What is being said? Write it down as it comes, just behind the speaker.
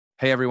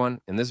Hey everyone,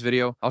 in this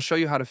video, I'll show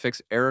you how to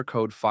fix error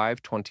code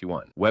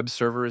 521. Web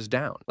server is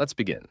down. Let's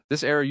begin.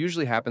 This error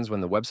usually happens when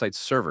the website's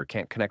server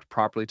can't connect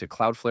properly to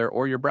Cloudflare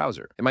or your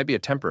browser. It might be a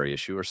temporary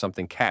issue or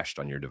something cached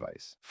on your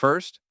device.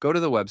 First, go to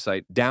the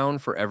website Down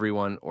for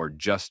Everyone or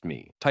Just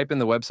Me. Type in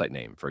the website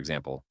name, for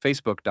example,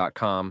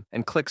 facebook.com,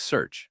 and click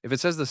search. If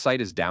it says the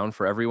site is down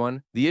for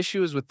everyone, the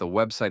issue is with the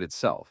website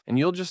itself, and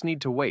you'll just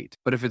need to wait.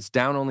 But if it's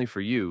down only for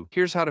you,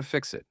 here's how to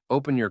fix it.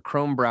 Open your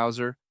Chrome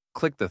browser,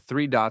 click the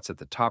three dots at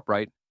the top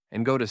right,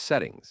 and go to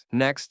Settings.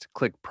 Next,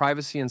 click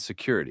Privacy and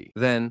Security,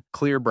 then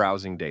Clear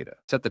Browsing Data.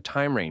 Set the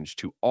time range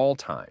to All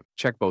Time.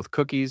 Check both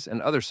cookies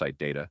and other site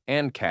data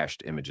and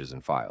cached images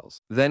and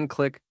files. Then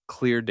click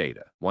Clear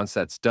Data. Once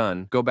that's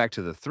done, go back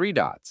to the three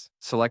dots,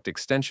 select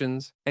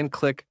Extensions, and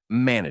click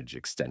Manage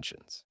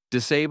Extensions.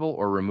 Disable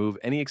or remove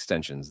any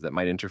extensions that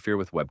might interfere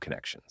with web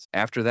connections.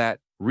 After that,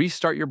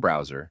 restart your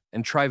browser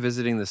and try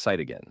visiting the site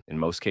again. In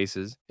most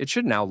cases, it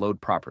should now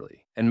load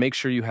properly. And make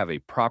sure you have a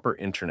proper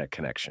internet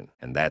connection.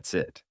 And that's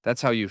it.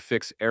 That's how you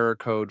fix error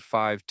code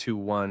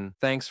 521.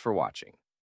 Thanks for watching.